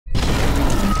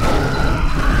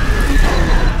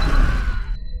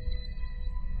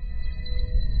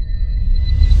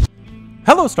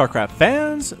Hello StarCraft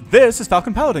fans, this is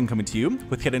Falcon Paladin coming to you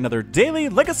with yet another daily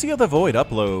Legacy of the Void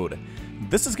upload.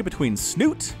 This is between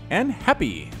Snute and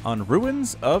Happy on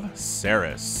Ruins of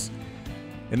Seras.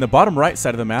 In the bottom right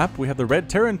side of the map we have the red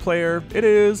Terran player, it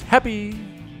is Happy.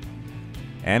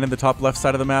 And in the top left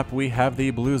side of the map we have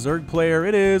the blue Zerg player,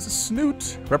 it is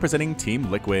Snute, representing Team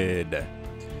Liquid.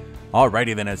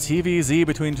 Alrighty then, a TVZ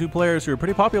between two players who are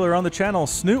pretty popular on the channel.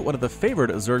 Snute, one of the favored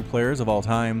Zerg players of all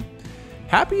time.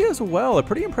 Happy as well, a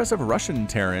pretty impressive Russian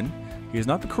Terran. He's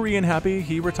not the Korean Happy,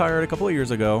 he retired a couple of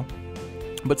years ago.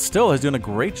 But still is doing a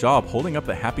great job holding up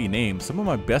the Happy name. Some of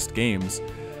my best games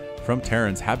from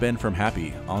Terrans have been from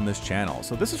Happy on this channel.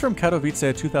 So this is from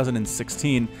Katowice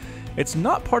 2016. It's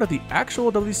not part of the actual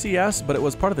WCS, but it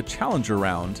was part of the Challenger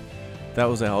round. That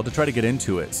was held to try to get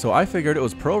into it. So I figured it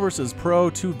was pro versus pro,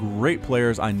 two great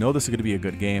players. I know this is going to be a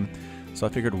good game. So I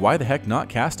figured why the heck not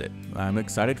cast it. I'm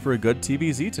excited for a good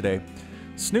TVZ today.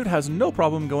 Snute has no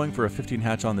problem going for a 15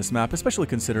 hatch on this map, especially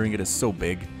considering it is so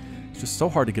big. It's just so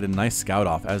hard to get a nice scout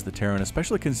off as the Terran,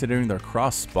 especially considering their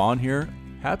cross spawn here.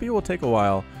 Happy will take a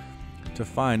while to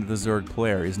find the Zerg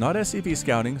player. He's not SCV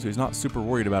scouting, so he's not super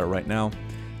worried about it right now.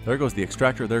 There goes the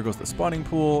extractor, there goes the spawning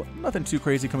pool. Nothing too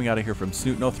crazy coming out of here from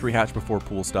Snute. No 3 hatch before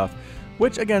pool stuff,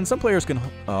 which again, some players can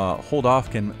hold off,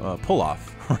 can pull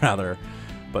off, rather.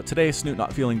 But today, Snute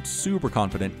not feeling super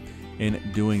confident in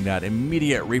doing that.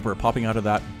 Immediate Reaper popping out of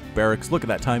that barracks. Look at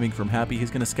that timing from Happy.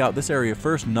 He's going to scout this area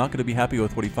first, not going to be happy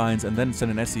with what he finds, and then send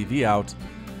an SCV out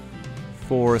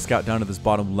for a scout down to this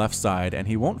bottom left side. And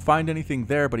he won't find anything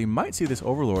there, but he might see this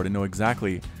Overlord and know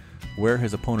exactly where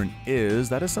his opponent is.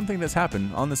 That is something that's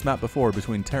happened on this map before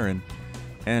between Terran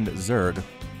and Zerg.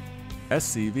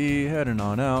 SCV heading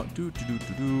on out.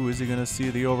 Is he going to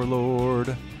see the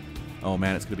Overlord? Oh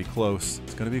man, it's going to be close.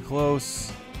 It's going to be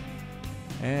close.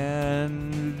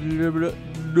 And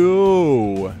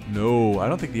no, I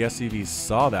don't think the SCV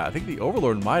saw that. I think the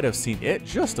Overlord might have seen it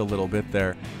just a little bit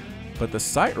there, but the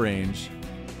sight range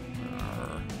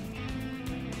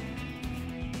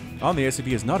on the SCV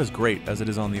is not as great as it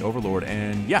is on the Overlord.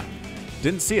 And yeah,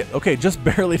 didn't see it. Okay, just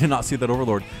barely did not see that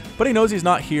Overlord, but he knows he's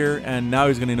not here, and now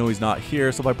he's going to know he's not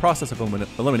here. So by process of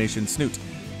elimination, Snute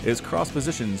is cross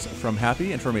positions from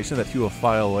Happy, information that he will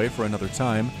file away for another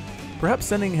time. Perhaps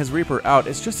sending his Reaper out.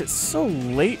 It's so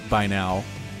late by now.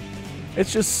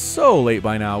 It's just so late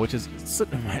by now, which is,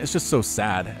 it's just so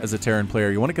sad as a Terran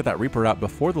player. You want to get that Reaper out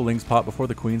before the Lings pop, before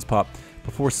the Queens pop,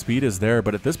 before speed is there.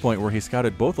 But at this point where he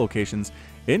scouted both locations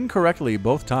incorrectly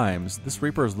both times, this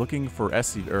Reaper is looking for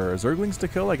Zerglings to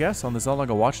kill, I guess, on the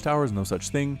Zelnaga Watchtowers. No such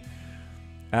thing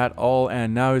at all,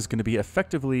 and now he's going to be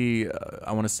effectively,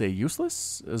 I want to say,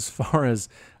 useless as far as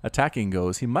attacking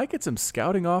goes. He might get some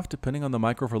scouting off depending on the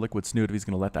micro for Liquid Snute if he's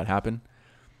going to let that happen,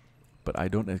 but I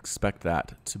don't expect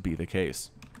that to be the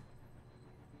case.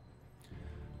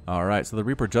 Alright, so the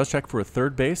Reaper does check for a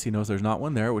third base. He knows there's not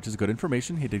one there, which is good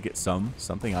information. He did get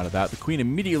something out of that. The Queen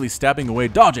immediately stabbing away,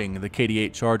 dodging the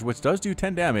KD8 charge, which does do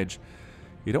 10 damage.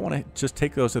 You don't want to just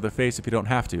take those to the face if you don't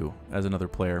have to, as another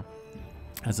player.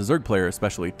 As a Zerg player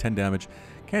especially, 10 damage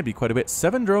can be quite a bit.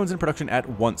 7 drones in production at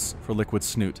once for Liquid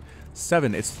Snute.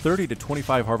 7, it's 30 to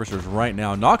 25 harvesters right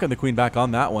now. Knocking the Queen back on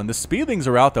that one. The Speedlings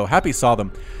are out though. Happy saw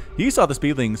them. He saw the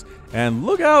Speedlings, and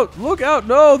look out,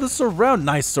 no, the surround,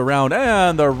 nice surround,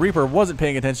 and the Reaper wasn't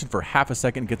paying attention for half a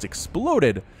second, gets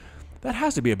exploded. That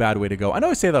has to be a bad way to go. I know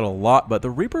I say that a lot, but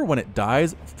the Reaper, when it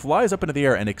dies, flies up into the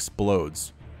air and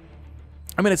explodes.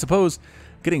 I mean, I suppose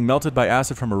getting melted by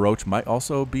acid from a roach might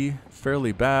also be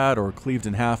fairly bad, or cleaved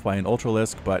in half by an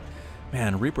Ultralisk, but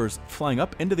man, Reapers flying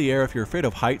up into the air, if you're afraid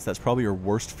of heights, that's probably your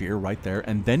worst fear right there,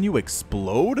 and then you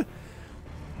explode?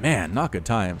 Man, not good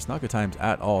times. Not good times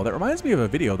at all. That reminds me of a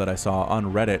video that I saw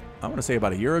on Reddit, I want to say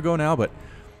about a year ago now, but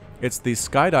it's the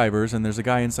skydivers, and there's a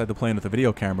guy inside the plane with a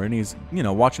video camera, and he's, you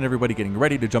know, watching everybody getting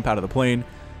ready to jump out of the plane,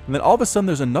 and then all of a sudden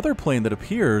there's another plane that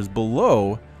appears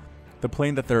below the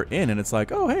plane that they're in, and it's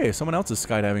like, oh hey, someone else is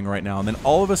skydiving right now, and then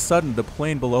all of a sudden the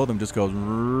plane below them just goes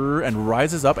and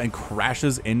rises up and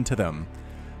crashes into them.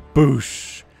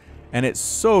 Boosh. And it's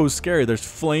so scary. There's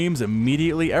flames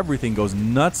immediately, everything goes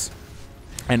nuts,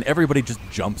 and everybody just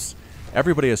jumps.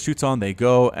 Everybody as shoots on, they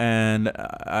go, and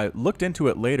I looked into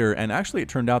it later, and actually it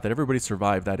turned out that everybody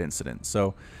survived that incident.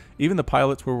 So even the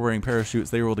pilots were wearing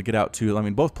parachutes, they were able to get out too. I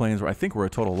mean, both planes were, I think, were a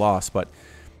total loss, but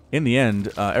in the end,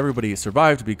 everybody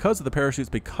survived because of the parachutes,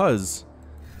 because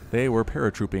they were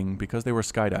paratrooping, because they were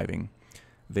skydiving.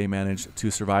 They managed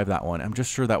to survive that one. I'm just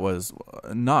sure that was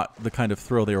not the kind of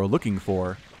thrill they were looking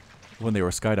for when they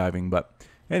were skydiving, but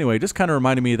Anyway, just kind of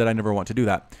reminded me that I never want to do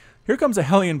that. Here comes a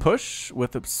Hellion push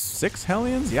with 6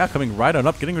 Hellions. Yeah, coming right on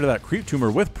up, getting rid of that creep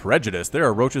tumor with prejudice. There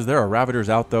are roaches, there are ravagers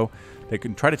out though. They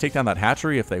can try to take down that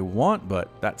hatchery if they want, but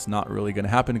that's not really going to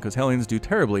happen because Hellions do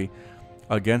terribly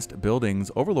against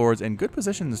buildings, overlords, and good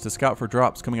positions to scout for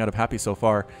drops coming out of Happy so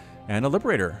far. And a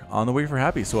Liberator on the way for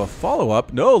Happy. So a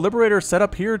follow-up. No, Liberator set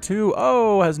up here too.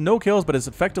 Oh, has no kills, but has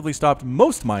effectively stopped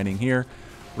most mining here.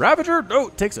 Ravager, no,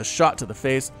 takes a shot to the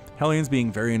face. Hellions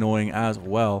being very annoying as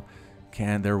well.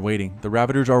 They're waiting. The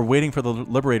Ravagers are waiting for the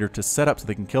Liberator to set up so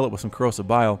they can kill it with some corrosive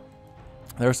bile.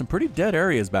 There are some pretty dead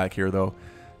areas back here, though,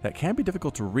 that can be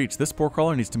difficult to reach. This Spore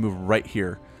Crawler needs to move right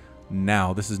here.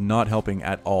 Now, this is not helping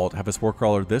at all to have a Spore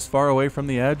Crawler this far away from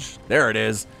the edge. There it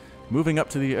is. Moving up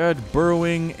to the edge,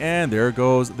 burrowing, and there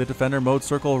goes the Defender mode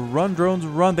circle. Run, drones,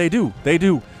 run. They do. They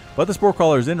do. But the Spore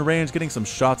Crawler is in range, getting some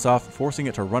shots off, forcing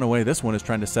it to run away. This one is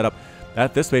trying to set up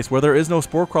at this base where there is no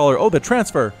Spore Crawler. Oh, the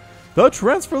transfer. The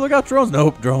transfer. Look out, drones.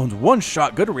 Nope, drones. One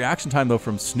shot. Good reaction time, though,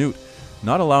 from Snute.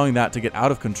 Not allowing that to get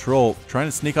out of control. Trying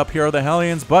to sneak up here are the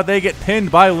Hellions, but they get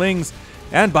pinned by Lings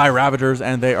and by Ravagers,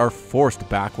 and they are forced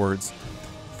backwards.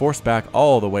 Forced back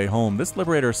all the way home. This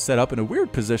Liberator is set up in a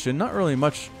weird position. Not really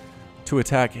much to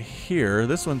attack here.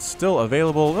 This one's still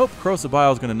available. Oh, Corrosive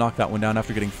Bile is going to knock that one down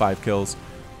after getting 5 kills.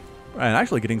 And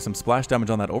actually getting some splash damage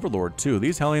on that Overlord, too.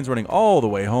 These Hellions running all the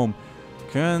way home.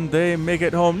 Can they make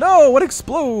it home? No! It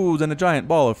explodes in a giant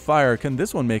ball of fire. Can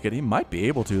this one make it? He might be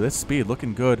able to. This speed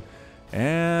looking good.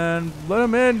 And let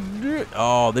him in.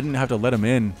 Oh, they didn't have to let him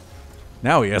in.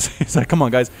 Now he is. He's like, come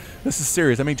on, guys. This is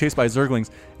serious. I'm being chased by Zerglings.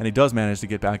 And he does manage to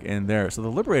get back in there. So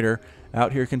the Liberator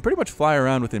out here can pretty much fly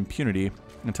around with impunity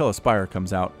until a Spire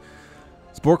comes out.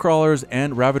 Spore Crawlers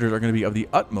and Ravagers are going to be of the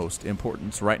utmost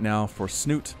importance right now for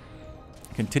Snute.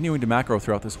 Continuing to macro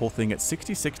throughout this whole thing at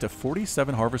 66 to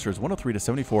 47 Harvesters, 103 to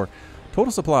 74. Total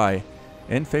supply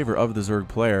in favor of the Zerg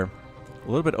player.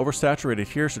 A little bit oversaturated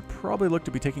here. Should probably look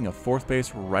to be taking a 4th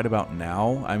base right about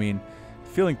now. I mean,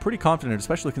 feeling pretty confident,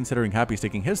 especially considering Happy's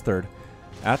taking his 3rd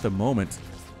at the moment.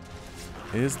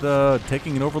 Is the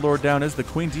taking an Overlord down? Is the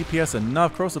Queen DPS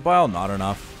enough? Corrosive Bile? Not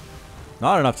enough.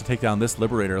 Not enough to take down this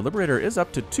Liberator. Liberator is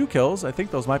up to 2 kills. I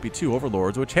think those might be 2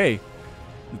 Overlords, which, hey,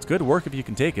 it's good work if you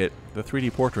can take it. The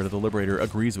 3D portrait of the Liberator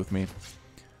agrees with me.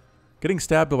 Getting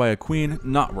stabbed by a Queen,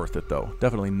 not worth it, though.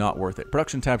 Definitely not worth it.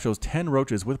 Production tab shows 10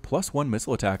 roaches with +1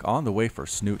 missile attack on the way for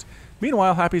Snute.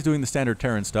 Meanwhile, Happy's doing the standard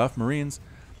Terran stuff. Marines.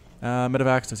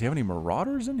 Medivacs, does he have any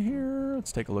Marauders in here?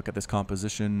 Let's take a look at this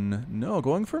composition. No,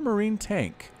 going for Marine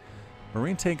Tank.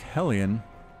 Marine Tank Hellion.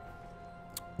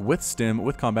 With stim,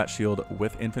 with combat shield,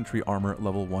 with infantry armor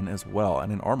level 1 as well,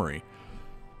 and an armory.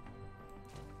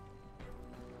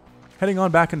 Heading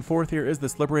on back and forth here is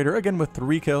this Liberator, again with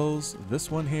 3 kills. This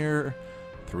one here,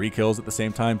 3 kills at the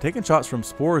same time. Taking shots from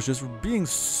Spores, just being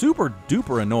super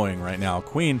duper annoying right now.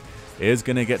 Queen is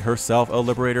going to get herself a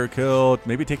Liberator kill.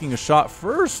 Maybe taking a shot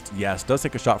first. Yes, does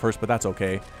take a shot first, but that's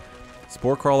okay.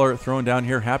 Spore Crawler thrown down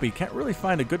here. Happy can't really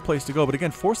find a good place to go, but again,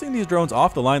 forcing these drones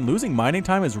off the line, losing mining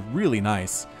time is really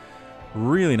nice.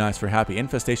 Really nice for Happy.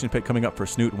 Infestation Pit coming up for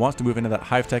Snute. Wants to move into that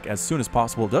Hive Tech as soon as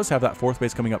possible. Does have that 4th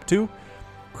base coming up too.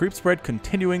 Creep Spread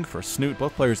continuing for Snute.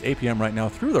 Both players APM right now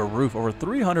through the roof. Over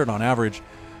 300 on average.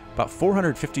 About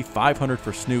 450, 500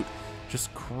 for Snute.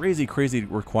 Just crazy, crazy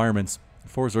requirements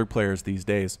for Zerg players these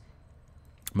days.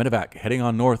 Medivac heading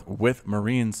on north with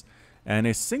Marines. And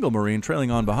a single Marine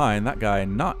trailing on behind. That guy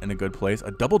not in a good place.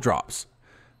 A double drops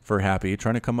for Happy.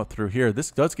 Trying to come up through here.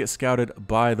 This does get scouted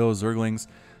by those Zerglings.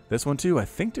 This one too, I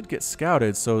think, did get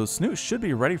scouted. So Snute should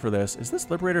be ready for this. Is this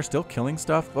Liberator still killing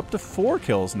stuff? Up to 4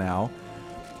 kills now.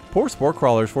 Poor Spore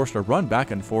Crawler is forced to run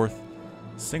back and forth.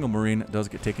 Single Marine does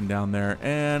get taken down there.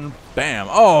 And bam.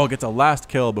 Oh, gets a last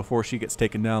kill before she gets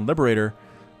taken down. Liberator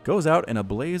goes out in a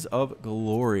blaze of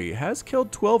glory. Has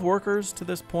killed 12 workers to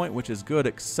this point, which is good,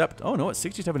 except, oh no, it's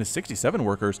 67 to 67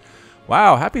 workers.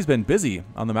 Wow, Happy's been busy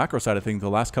on the macro side of things the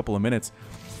last couple of minutes.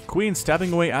 Queen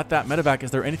stabbing away at that Medivac.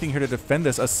 Is there anything here to defend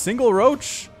this? A single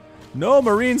roach? No,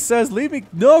 Marine says, leave me.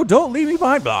 No, don't leave me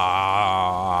behind.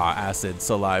 Blah, acid,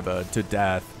 saliva to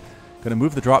death. Gonna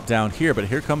move the drop down here, but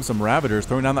here comes some Ravagers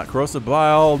throwing down that Corrosive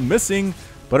Bile. Missing,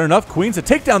 but enough Queens to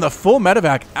take down the full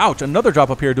Medivac. Ouch, another drop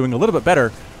up here doing a little bit better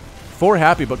for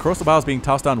Happy, but Corrosive Bile is being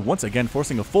tossed down once again,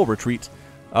 forcing a full retreat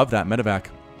of that Medivac.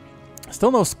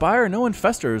 Still no Spire, no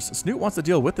Infestors. Snute wants to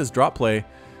deal with this drop play.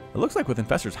 It looks like with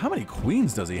Infestors, how many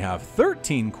Queens does he have?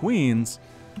 13 Queens.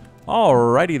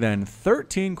 Alrighty then,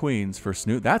 13 Queens for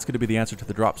Snute. That's going to be the answer to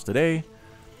the drops today.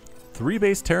 3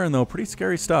 base Terran though, pretty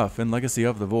scary stuff in Legacy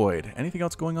of the Void. Anything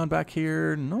else going on back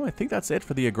here? No, I think that's it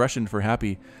for the aggression for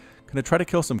Happy. Gonna try to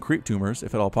kill some creep tumors,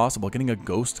 if at all possible. Getting a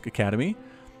Ghost Academy.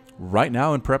 right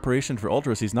now in preparation for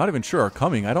Ultras. He's not even sure are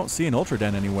coming. I don't see an Ultra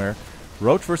Den anywhere.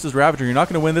 Roach versus Ravager. You're not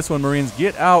going to win this one, Marines.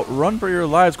 Get out. Run for your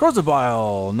lives. Corrosive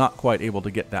Bile. Not quite able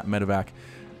to get that medevac.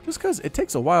 Just because it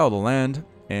takes a while to land,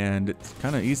 and it's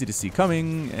kind of easy to see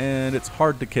coming, and it's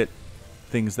hard to get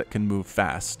things that can move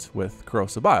fast with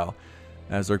Corrosive Bile,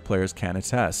 as Zerg players can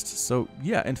attest. So,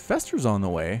 yeah, Infestor's on the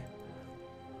way.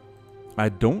 I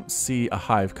don't see a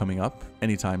Hive coming up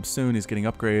anytime soon. He's getting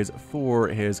upgrades for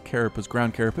his Carapace,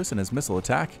 Ground Carapace, and his missile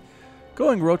attack.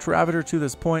 Going Roach Ravager to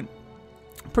this point,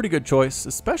 pretty good choice,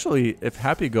 especially if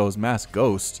Happy goes Mass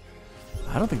Ghost.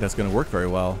 I don't think that's going to work very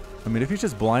well. I mean, if he's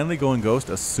just blindly going Ghost,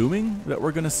 assuming that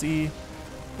we're going to see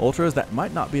Ultras, that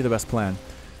might not be the best plan.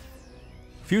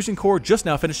 Fusion Core just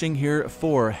now finishing here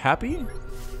for Happy.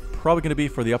 Probably going to be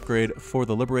for the upgrade for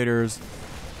the Liberators.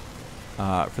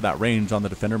 For that range on the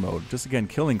Defender mode. Just again,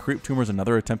 killing Creep Tumors,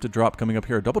 another attempted drop coming up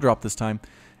here, a double drop this time.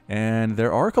 And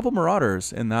there are a couple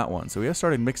Marauders in that one. So we have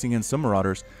started mixing in some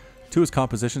Marauders to his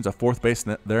compositions. A 4th base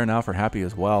there now for Happy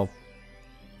as well.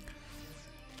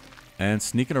 And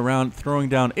sneaking around, throwing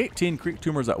down 18 Creep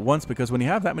Tumors at once, because when you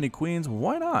have that many Queens,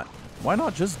 why not? Why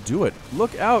not just do it?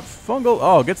 Look out, Fungal.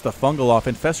 Oh, gets the Fungal off.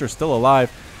 Infestor still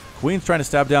alive. Queen's trying to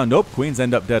stab down. Nope, Queens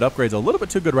end up dead. Upgrades a little bit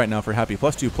too good right now for Happy.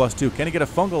 +2/+2. Can he get a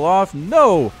Fungal off?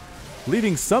 No!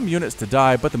 Leaving some units to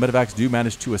die, but the medevacs do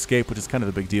manage to escape, which is kind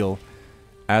of the big deal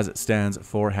as it stands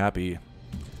for Happy.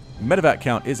 Medevac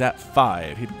count is at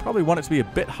 5. He'd probably want it to be a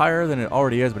bit higher than it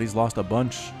already is, but he's lost a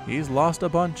bunch. He's lost a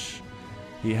bunch.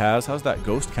 He has. How's that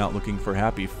ghost count looking for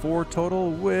Happy? 4 total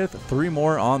with 3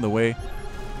 more on the way.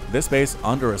 This base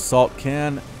under assault.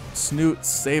 Can Snute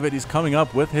save it? He's coming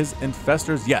up with his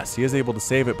Infestors. Yes, he is able to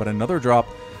save it, but another drop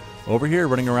over here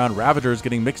running around. Ravagers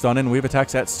getting mixed on in. We have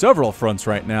attacks at several fronts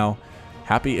right now.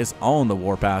 Happy is on the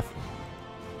warpath.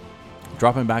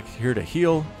 Dropping back here to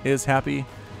heal is Happy.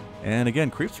 And again,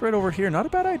 creeps right over here. Not a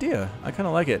bad idea. I kind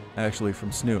of like it, actually,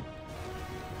 from Snute.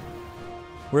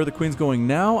 Where are the Queens going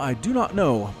now? I do not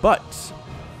know, but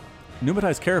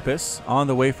Pneumatized Carapace on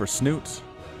the way for Snute,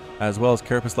 as well as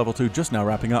Carapace level 2 just now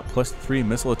wrapping up, +3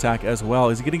 missile attack as well.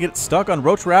 Is he going to get stuck on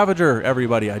Roach Ravager,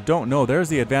 everybody? I don't know. There's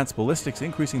the advanced ballistics,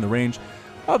 increasing the range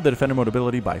of the Defender mode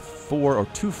ability by 4 or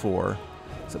 2/4.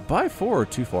 Is it by 4 or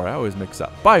 2/4? I always mix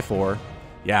up. By 4.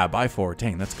 Yeah, by 4.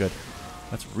 Dang, that's good.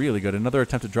 That's really good. Another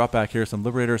attempted drop back here. Some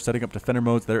Liberators setting up Defender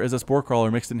modes. There is a Spore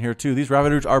Crawler mixed in here too. These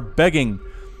Ravagers are begging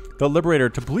the Liberator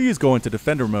to please go into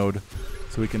Defender mode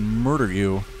so we can murder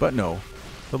you. But no,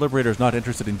 the Liberator is not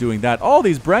interested in doing that. All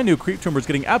these brand new Creep Tumors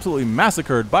getting absolutely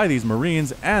massacred by these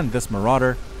Marines and this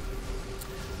Marauder.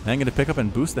 I'm going to pick up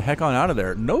and boost the heck on out of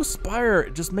there. No Spire.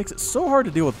 It just makes it so hard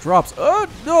to deal with drops. Oh,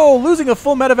 no. Losing a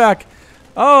full medevac.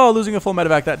 Oh, losing a full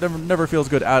medevac. That never feels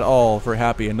good at all for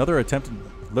Happy. Another attempted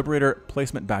Liberator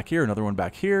placement back here. Another one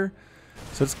back here.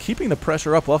 So it's keeping the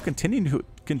pressure up while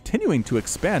continuing to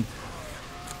expand.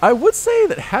 I would say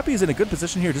that Happy is in a good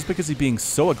position here just because he's being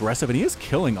so aggressive, and he is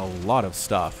killing a lot of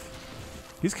stuff.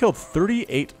 He's killed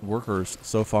 38 workers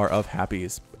so far of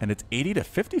Happy's, and it's 80 to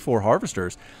 54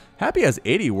 harvesters. Happy has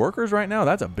 80 workers right now.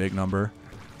 That's a big number.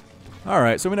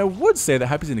 Alright, so I mean, I would say that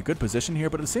Happy's in a good position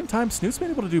here, but at the same time, Snoot's been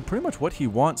able to do pretty much what he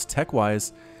wants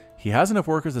tech-wise. He has enough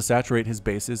workers to saturate his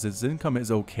bases. His income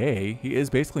is okay. He is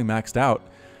basically maxed out,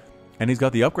 and he's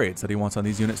got the upgrades that he wants on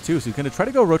these units too. So he's going to try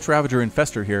to go Roach Ravager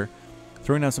Infestor here,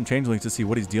 throwing down some changelings to see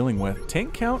what he's dealing with.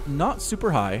 Tank count, not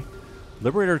super high.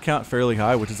 Liberator count, fairly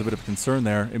high, which is a bit of a concern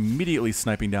there. Immediately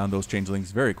sniping down those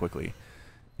changelings very quickly.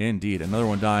 Indeed. Another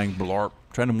one dying. Blarp.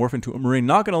 Trying to morph into a Marine.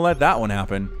 Not going to let that one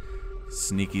happen.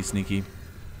 Sneaky, sneaky.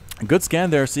 A good scan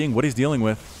there, seeing what he's dealing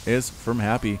with is from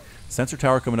Happy. Sensor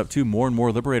Tower coming up too. More and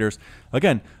more Liberators.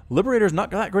 Again, Liberators not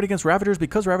that great against Ravagers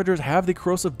because Ravagers have the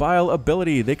Corrosive Bile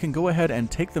ability. They can go ahead and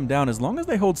take them down as long as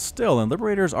they hold still, and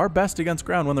Liberators are best against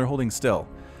ground when they're holding still.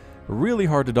 Really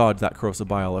hard to dodge that Corrosive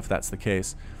Bile if that's the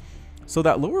case. So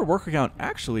that lower worker count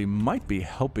actually might be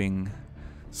helping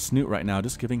Snute right now,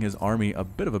 just giving his army a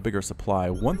bit of a bigger supply.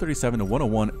 137 to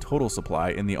 101 total supply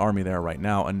in the army there right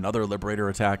now. Another Liberator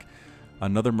attack.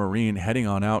 Another Marine heading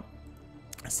on out.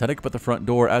 Setting up at the front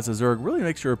door as a Zerg really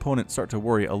makes your opponent start to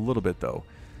worry a little bit, though.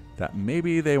 That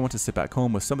maybe they want to sit back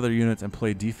home with some of their units and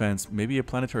play defense. Maybe a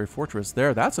Planetary Fortress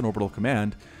there. That's an Orbital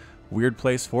Command. Weird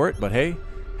place for it, but hey,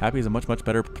 Happy is a much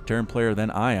better turn player than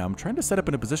I am. Trying to set up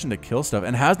in a position to kill stuff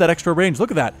and has that extra range.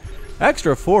 Look at that.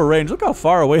 Extra 4 range. Look how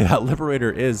far away that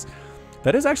Liberator is.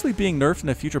 That is actually being nerfed in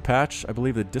a future patch. I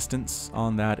believe the distance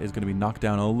on that is going to be knocked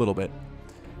down a little bit.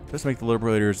 Just to make the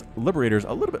Liberators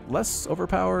a little bit less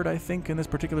overpowered, I think, in this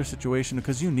particular situation,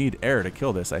 because you need air to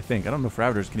kill this, I think. I don't know if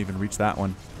Ravagers can even reach that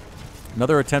one.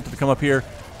 Another attempt to come up here.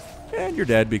 And you're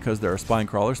dead because there are spine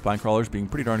crawlers. Spine crawlers being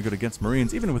pretty darn good against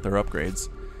Marines, even with their upgrades.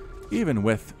 Even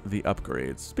with the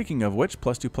upgrades. Speaking of which,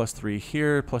 +2/+3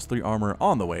 here, +3 armor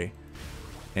on the way.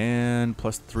 And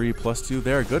 +3/+2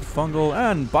 there. Good fungal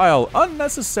and bile.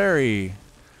 Unnecessary.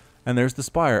 And there's the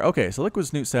spire. Okay, so Liquid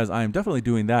Snute says, I am definitely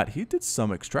doing that. He did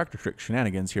some extractor trick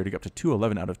shenanigans here to get up to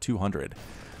 211 out of 200.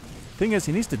 Thing is,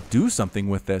 he needs to do something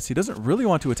with this. He doesn't really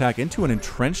want to attack into an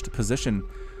entrenched position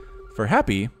for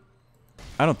Happy.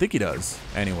 I don't think he does.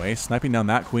 Anyway, sniping down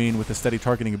that queen with a steady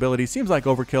targeting ability seems like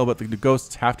overkill, but the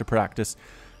ghosts have to practice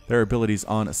their abilities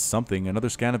on something. Another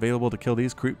scan available to kill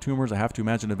these creep tumors, I have to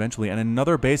imagine, eventually. And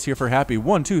another base here for Happy.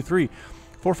 1, 2, 3,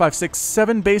 4, 5, 6,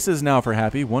 7 bases now for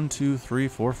Happy. 1, 2, 3,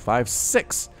 4, 5,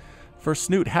 6 for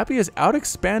Snute. Happy is out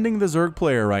expanding the Zerg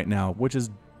player right now, which is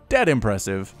dead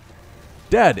impressive.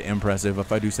 Dead impressive,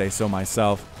 if I do say so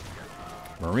myself.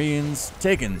 Marines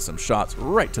taking some shots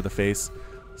right to the face.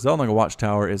 Zelnaga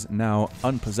Watchtower is now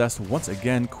unpossessed once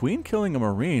again. Queen killing a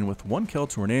Marine with 1 kill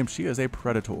to her name. She is a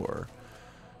Predator.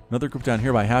 Another group down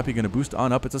here by Happy going to boost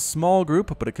on up. It's a small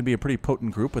group, but it can be a pretty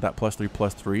potent group with that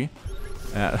 +3/+3.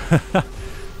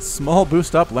 Small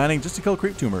boost up, landing just to kill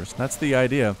creep tumors. That's the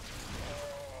idea.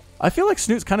 I feel like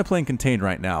Snute's kind of playing contained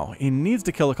right now. He needs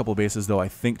to kill a couple bases, though, I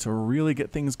think, to really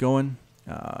get things going.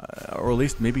 Or at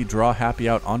least maybe draw Happy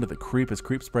out onto the creep, as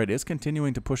creep spread is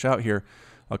continuing to push out here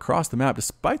across the map,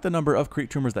 despite the number of creep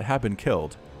tumors that have been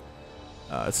killed.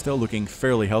 It's still looking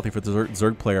fairly healthy for the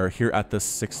Zerg player here at the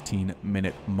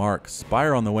 16-minute mark.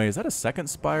 Spire on the way. Is that a second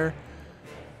Spire?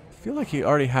 I feel like he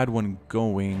already had one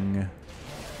going.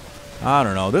 I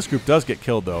don't know. This group does get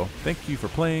killed, though. Thank you for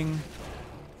playing.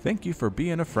 Thank you for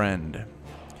being a friend.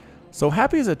 So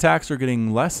Happy's attacks are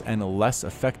getting less and less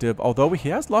effective, although he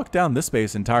has locked down this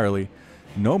base entirely.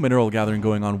 No mineral gathering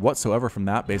going on whatsoever from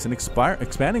that base. And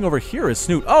expanding over here is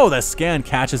Snute. Oh, the scan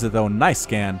catches it, though. Nice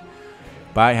scan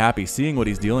by Happy, seeing what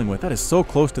he's dealing with. That is so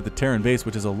close to the Terran base,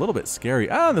 which is a little bit scary.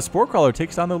 And the Spore Crawler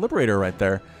takes down the Liberator right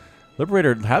there.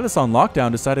 Liberator had this on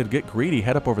lockdown, decided to get greedy,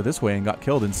 head up over this way, and got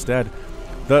killed instead.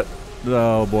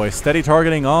 Oh boy, steady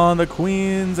targeting on the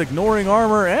Queens, ignoring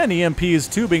armor, and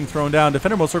EMPs too being thrown down.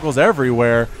 Defender mode circles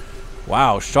everywhere.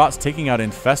 Wow, shots taking out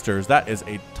Infestors. That is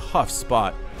a tough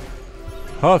spot.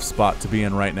 Tough spot to be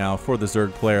in right now for the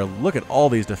Zerg player. Look at all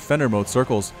these defender mode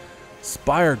circles.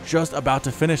 Spire just about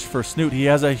to finish for Snute. He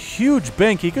has a huge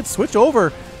bank. He could switch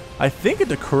over, I think,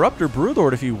 into Corruptor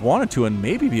Broodlord if he wanted to and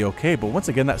maybe be okay. But once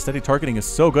again, that steady targeting is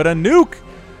so good. A nuke!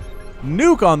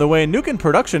 Nuke on the way. Nuke in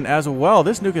production as well.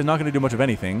 This nuke is not going to do much of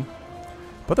anything,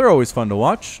 but they're always fun to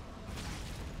watch.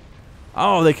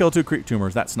 Oh, they killed 2 creep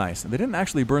tumors. That's nice. They didn't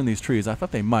actually burn these trees. I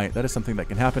thought they might. That is something that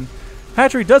can happen.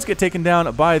 Hatchery does get taken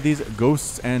down by these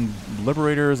ghosts and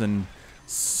liberators, and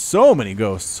so many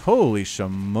ghosts. Holy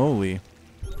shamoly.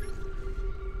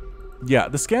 Yeah,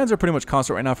 the scans are pretty much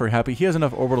constant right now for Happy. He has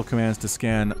enough orbital commands to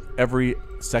scan every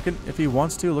second if he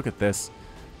wants to. Look at this.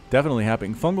 Definitely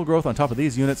happening. Fungal growth on top of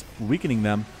these units, weakening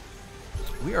them.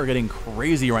 We are getting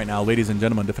crazy right now, ladies and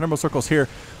gentlemen. Defender mode circles here.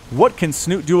 What can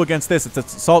Snute do against this? It's an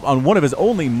assault on one of his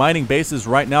only mining bases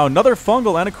right now. Another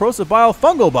fungal and a corrosive bile.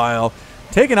 Fungal bile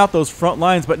taking out those front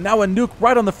lines, but now a nuke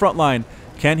right on the front line.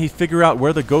 Can he figure out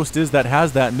where the ghost is that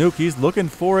has that nuke? He's looking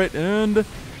for it, and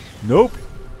nope.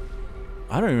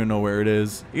 I don't even know where it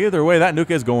is. Either way, that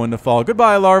nuke is going to fall.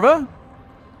 Goodbye, larva.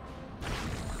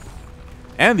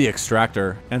 And the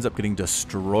extractor ends up getting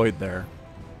destroyed there.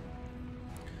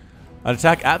 An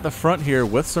attack at the front here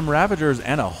with some Ravagers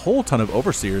and a whole ton of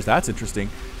Overseers. That's interesting.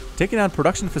 Taking down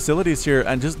production facilities here,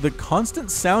 and just the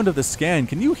constant sound of the scan.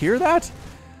 Can you hear that?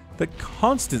 The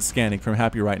constant scanning from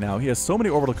Happy right now. He has so many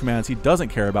orbital commands. He doesn't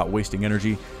care about wasting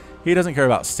energy. He doesn't care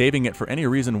about saving it for any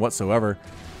reason whatsoever.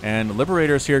 And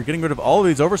Liberators here getting rid of all of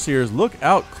these Overseers. Look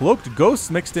out. Cloaked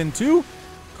Ghosts mixed in too.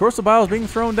 Corrosive Bile is being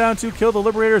thrown down to kill the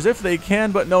Liberators if they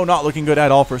can, but no, not looking good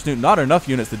at all for Snute. Not enough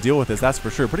units to deal with this, that's for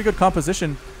sure. Pretty good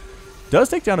composition. Does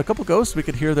take down a couple ghosts. We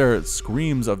could hear their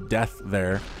screams of death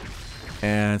there.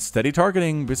 And steady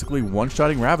targeting, basically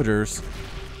one-shotting Ravagers.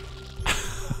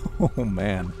 Oh,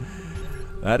 man.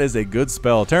 That is a good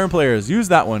spell. Terran players, use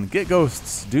that one. Get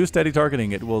ghosts. Do steady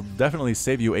targeting. It will definitely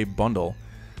save you a bundle.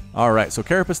 All right, so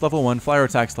Carapace level 1, Flyer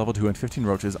attacks level 2, and 15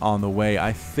 roaches on the way.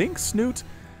 I think Snute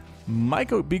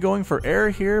might be going for air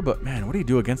here, but man, what do you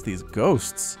do against these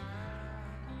ghosts?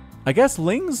 I guess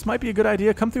Lings might be a good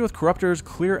idea. Come through with Corruptors,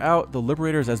 clear out the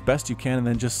Liberators as best you can, and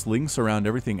then just Sling surround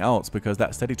everything else, because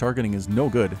that steady targeting is no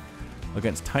good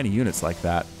against tiny units like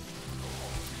that.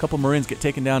 A couple Marines get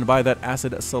taken down by that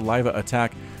Acid Saliva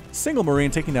attack. Single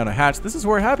Marine taking down a hatch. This is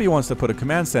where Happy wants to put a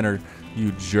command center,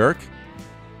 you jerk.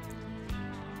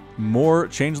 More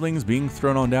changelings being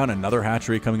thrown on down. Another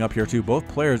hatchery coming up here too. Both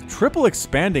players triple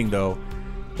expanding though.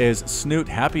 Is Snute.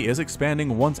 Happy is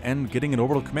expanding once and getting an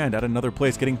orbital command at another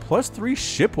place. Getting +3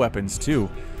 ship weapons too.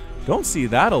 Don't see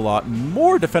that a lot.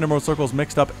 More defender mode circles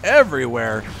mixed up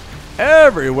everywhere.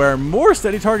 Everywhere. More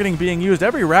steady targeting being used.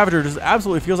 Every Ravager just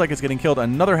absolutely feels like it's getting killed.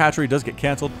 Another hatchery does get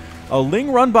canceled. A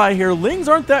Ling run by here. Lings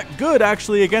aren't that good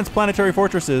actually against planetary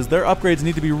fortresses. Their upgrades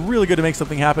need to be really good to make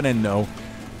something happen, and no,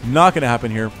 not going to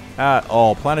happen here at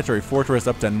all. Planetary fortress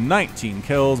up to 19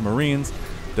 kills. Marines.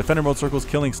 Defender mode circles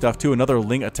killing stuff too. Another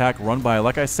Ling attack run by.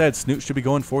 Like I said, Snute should be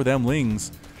going for them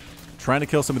Lings. Trying to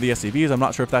kill some of the SCVs. I'm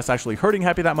not sure if that's actually hurting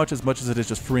Happy that much as it is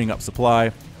just freeing up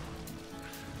supply.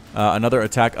 Another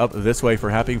attack up this way for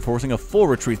Happy, forcing a full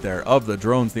retreat there of the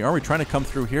drones. The army trying to come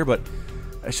through here, but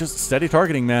it's just steady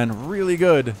targeting, man. Really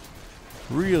good.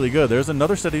 Really good. There's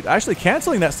another steady... Actually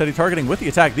canceling that steady targeting with the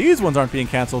attack. These ones aren't being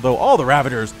canceled, though. All the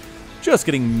Ravagers just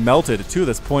getting melted to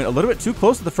this point. A little bit too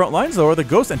close to the front lines, though, are the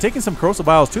Ghosts, and taking some corrosive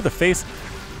biles to the face.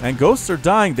 And Ghosts are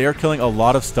dying. They are killing a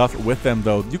lot of stuff with them,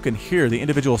 though. You can hear the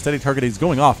individual steady targetings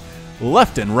going off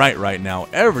left and right now.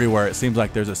 Everywhere it seems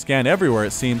like there's a scan. Everywhere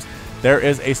it seems there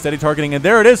is a steady targeting. And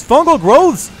there it is. Fungal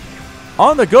growths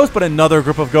on the Ghost, but another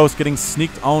group of Ghosts getting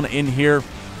sneaked on in here.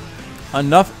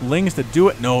 Enough Lings to do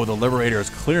it. No, the Liberator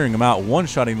is clearing them out,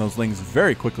 one-shotting those Lings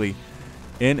very quickly.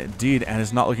 Indeed, and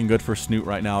it's not looking good for Snute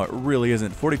right now. It really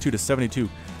isn't. 42 to 72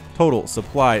 total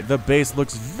supply. The base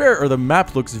looks the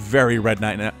map looks very red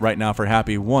right now for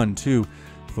Happy. 1, 2,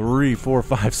 3, 4,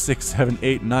 5, 6, 7,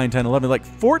 8, 9, 10, 11. Like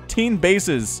 14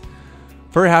 bases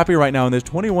for Happy right now in this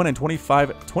 21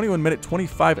 minute,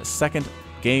 25 second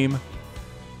game.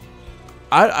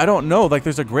 I don't know. Like,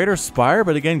 there's a greater Spire,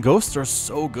 but again, Ghosts are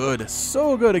so good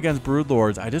against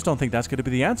Broodlords. I just don't think that's going to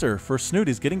be the answer for Snute.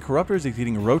 He's getting Corruptors, he's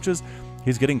getting Roaches,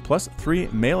 he's getting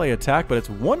 +3 melee attack, but it's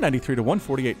 193 to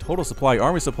 148 total supply.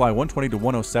 Army supply 120 to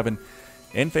 107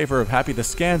 in favor of Happy. The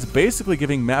scans basically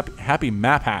giving Happy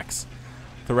map hacks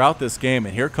throughout this game,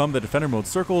 and here come the defender mode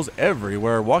circles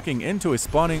everywhere. Walking into a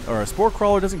spawning or a Spore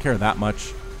Crawler doesn't care that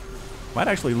much. Might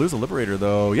actually lose a Liberator,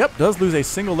 though. Yep, does lose a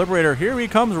single Liberator. Here he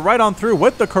comes right on through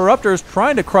with the Corruptors,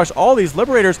 trying to crush all these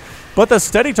Liberators, but the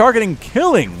steady targeting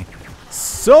killing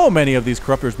so many of these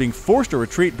Corruptors, being forced to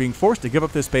retreat, being forced to give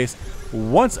up this space.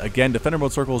 Once again, defender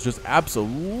mode circles just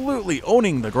absolutely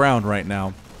owning the ground right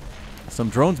now. Some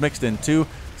drones mixed in, too.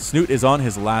 Snute is on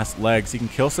his last legs. He can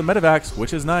kill some medevacs,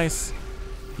 which is nice.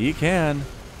 He can.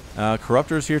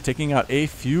 Corruptors here taking out a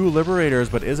few Liberators,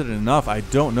 but is it enough? I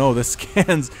don't know. The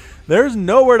scans... There's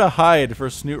nowhere to hide for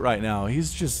Snute right now.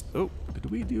 He's just... Oh, did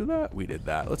we do that? We did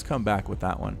that. Let's come back with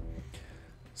that one.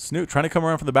 Snute trying to come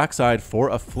around from the backside for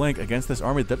a flank against this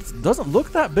army that doesn't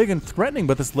look that big and threatening,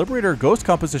 but this Liberator Ghost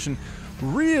composition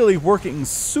really working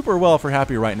super well for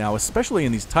Happy right now, especially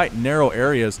in these tight, narrow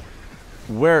areas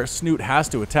where Snute has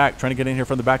to attack. Trying to get in here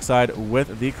from the backside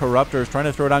with the Corruptors, trying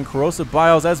to throw down corrosive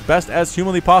biles as best as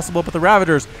humanly possible, but the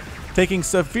Ravagers taking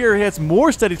severe hits.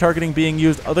 More steady targeting being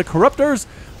used. The Corruptors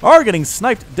are getting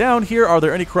sniped down here. Are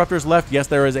there any Corruptors left? Yes,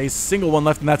 there is a single one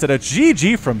left, and that's it. A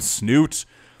GG from Snute.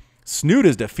 Snute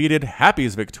is defeated, Happy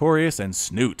is victorious, and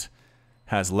Snute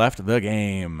has left the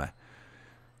game.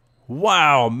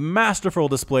 Wow, masterful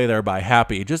display there by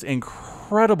Happy. Just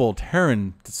incredible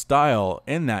Terran style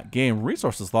in that game.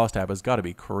 Resources lost tab has got to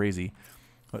be crazy.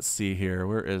 Let's see here.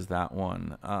 Where is that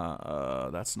one?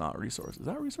 That's not resources. Is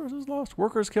that resources lost?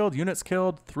 Workers killed, units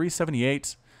killed,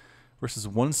 378 versus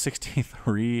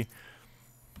 163.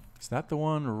 Is that the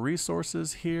one?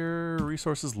 Resources here.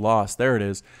 Resources lost. There it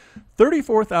is.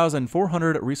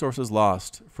 34,400 resources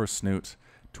lost for Snute.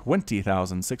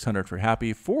 20,600 for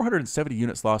Happy. 470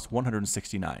 units lost.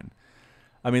 169.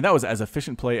 I mean, that was as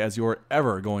efficient play as you're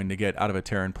ever going to get out of a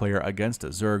Terran player against a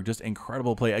Zerg. Just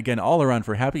incredible play. Again, all around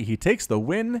for Happy. He takes the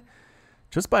win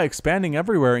just by expanding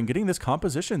everywhere and getting this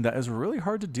composition that is really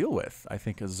hard to deal with, I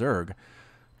think, as Zerg.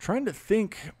 Trying to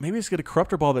think, maybe just get a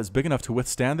Corruptor Ball that's big enough to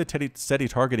withstand the steady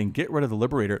targeting, get rid of the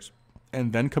Liberators,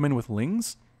 and then come in with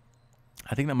Lings.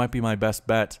 I think that might be my best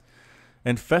bet.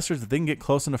 Infestors, if they can get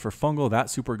close enough for Fungal,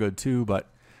 that's super good too, but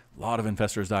a lot of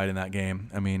Infestors died in that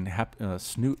game. I mean,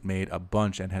 Snute made a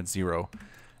bunch and had 0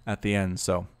 at the end,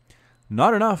 so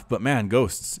not enough, but man,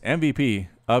 Ghosts, MVP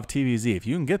of TVZ. If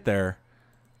you can get there,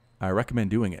 I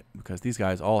recommend doing it, because these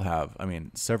guys all have, I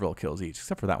mean, several kills each,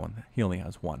 except for that one. He only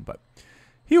has 1, but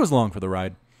he was along for the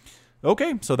ride.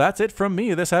 Okay, so that's it from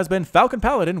me. This has been Falcon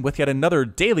Paladin with yet another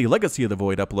daily Legacy of the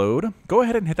Void upload. Go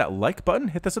ahead and hit that like button,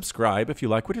 hit the subscribe if you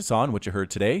like what you saw and what you heard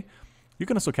today. You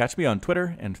can also catch me on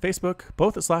Twitter and Facebook,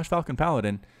 both at /Falcon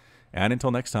Paladin. And until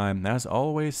next time, as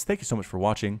always, thank you so much for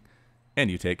watching,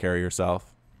 and you take care of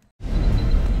yourself.